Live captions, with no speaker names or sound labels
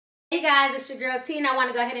Hey guys, it's your girl T, and I want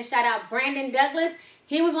to go ahead and shout out Brandon Douglas.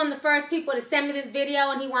 He was one of the first people to send me this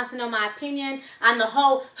video, and he wants to know my opinion on the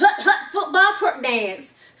whole Hut Hut Football Twerk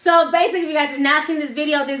dance. So basically, if you guys have not seen this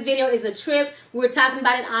video is a trip. We were talking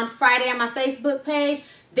about it on Friday on my Facebook page.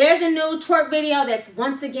 There's a new twerk video that's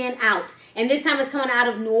once again out. And this time it's coming out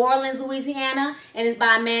of New Orleans, Louisiana, and it's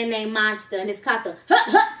by a man named Monster, and it's called the Hut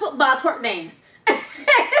Hut Football Twerk dance.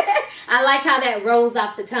 I like how that rolls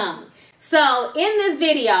off the tongue. So in this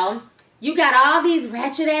video, you got all these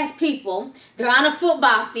ratchet ass people. They're on a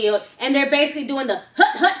football field and they're basically doing the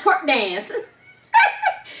Hut Hut Twerk dance.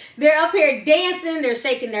 They're up here dancing, they're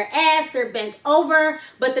shaking their ass, they're bent over.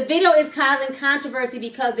 But the video is causing controversy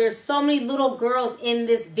because there's so many little girls in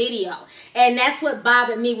this video. And that's what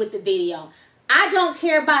bothered me with the video. I don't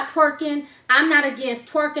care about twerking. I'm not against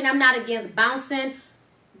twerking. I'm not against bouncing.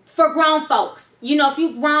 For grown folks, you know, if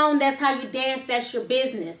you grown, that's how you dance, that's your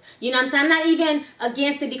business. You know what I'm saying? I'm not even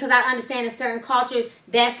against it because I understand in certain cultures,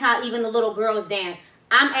 that's how even the little girls dance.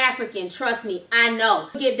 I'm African, trust me, I know.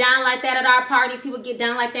 People get down like that at our parties, people get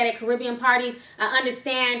down like that at Caribbean parties. I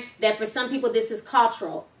understand that for some people this is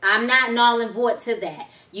cultural. I'm not null and void to that.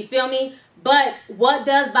 You feel me? But what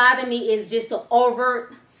does bother me is just the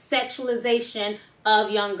overt sexualization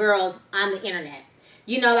of young girls on the internet.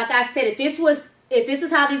 You know, like I said, if this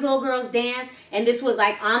is how these little girls dance, and this was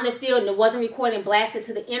like on the field and it wasn't recorded and blasted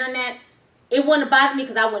to the internet, it wouldn't bother me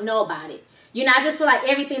because I wouldn't know about it. You know, I just feel like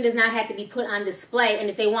everything does not have to be put on display. And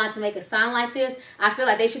if they wanted to make a song like this, I feel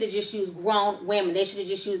like they should have just used grown women. They should have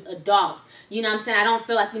just used adults. You know what I'm saying? I don't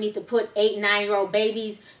feel like we need to put 8 and 9-year-old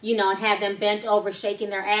babies, you know, and have them bent over shaking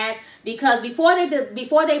their ass. Because before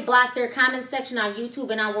they blocked their comment section on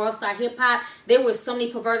YouTube and on World Star Hip Hop, there were so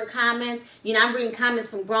many perverted comments. You know, I'm reading comments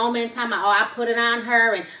from grown men talking about, oh, I put it on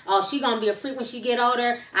her, and oh, she gonna be a freak when she get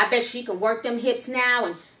older. I bet she can work them hips now.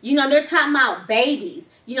 And you know, they're talking about babies.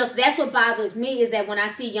 You know, so that's what bothers me, is that when I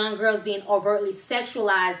see young girls being overtly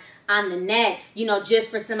sexualized on the net, you know, just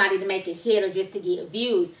for somebody to make a hit or just to get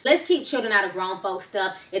views. Let's keep children out of grown folk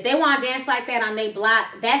stuff. If they want to dance like that on their block,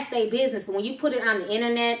 that's their business. But when you put it on the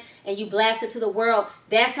internet and you blast it to the world,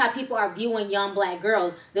 that's how people are viewing young black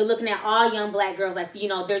girls. They're looking at all young black girls like, you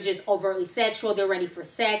know, they're just overtly sexual. They're ready for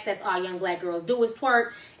sex. That's all young black girls do is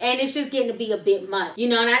twerk. And it's just getting to be a bit much. You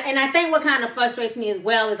know, and I think what kind of frustrates me as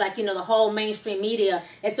well is, like, you know, the whole mainstream media,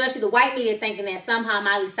 especially the white media, thinking that somehow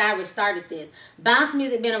Miley Cyrus started this. Bounce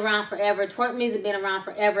music been around forever. Twerk music been around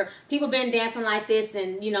forever. People been dancing like this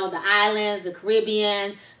in, you know, the islands, the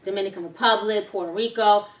Caribbeans, Dominican Republic, Puerto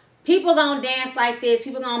Rico. People gonna dance like this.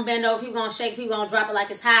 People gonna bend over. People gonna shake. People gonna drop it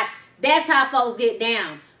like it's hot. That's how folks get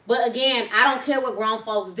down. But again, I don't care what grown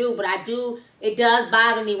folks do, but it does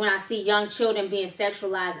bother me when I see young children being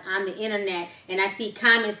sexualized on the internet, and I see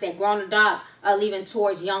comments that grown adults are leaving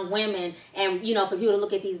towards young women. And, you know, for people to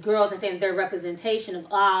look at these girls and think they're representation of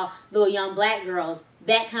all little young black girls,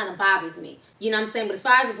 that kind of bothers me. You know what I'm saying? But as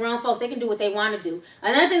far as the grown folks, they can do what they want to do.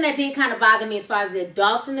 Another thing that did kind of bother me as far as the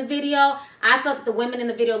adults in the video, I felt that the women in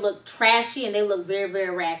the video looked trashy and they looked very,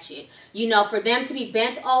 very ratchet. You know, for them to be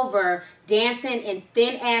bent over, dancing in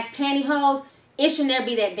thin-ass pantyhose, it should never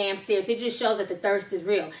be that damn serious. It just shows that the thirst is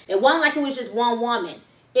real. It wasn't like it was just one woman.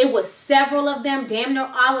 It was several of them, damn near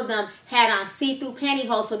all of them had on see-through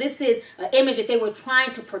pantyhose. So this is an image that they were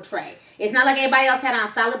trying to portray. It's not like everybody else had on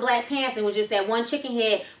solid black pants. It was just that one chicken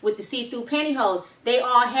head with the see-through pantyhose. They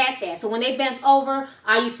all had that. So when they bent over,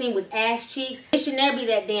 all you seen was ass cheeks. It should never be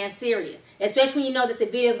that damn serious. Especially when you know that the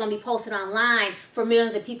video is going to be posted online for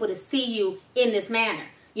millions of people to see you in this manner.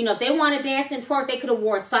 You know, if they want to dance and twerk, they could have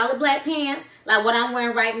wore solid black pants like what I'm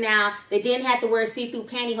wearing right now. They didn't have to wear see-through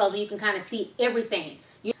pantyhose where you can kind of see everything.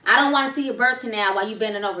 I don't want to see your birth canal while you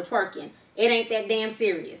bending over twerking. It ain't that damn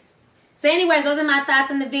serious. So anyways, those are my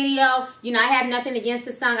thoughts on the video. You know, I have nothing against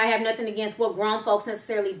the song. I have nothing against what grown folks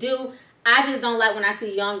necessarily do. I just don't like when I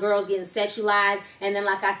see young girls getting sexualized. And then,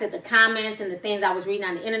 like I said, the comments and the things I was reading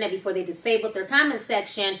on the internet before they disabled their comment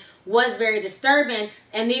section was very disturbing.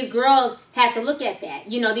 And these girls have to look at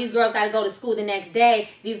that. You know, these girls got to go to school the next day.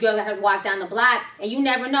 These girls got to walk down the block. And you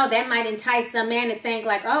never know. That might entice some man to think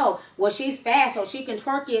like, oh, well, she's fast, or she can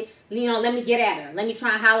twerk it. You know, let me get at her. Let me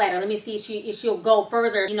try and holler at her. Let me see if she'll go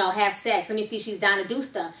further, you know, have sex. Let me see if she's down to do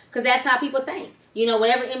stuff. Because that's how people think. You know,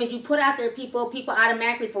 whatever image you put out there, people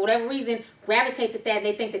automatically, for whatever reason, gravitate to that. And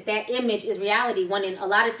they think that that image is reality, when in a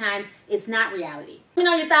lot of times it's not reality. Let me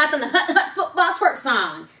know your thoughts on the Hut Hut Football Twerk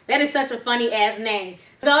song. That is such a funny ass name.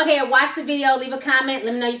 So go ahead, watch the video, leave a comment,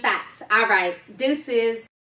 let me know your thoughts. All right, deuces.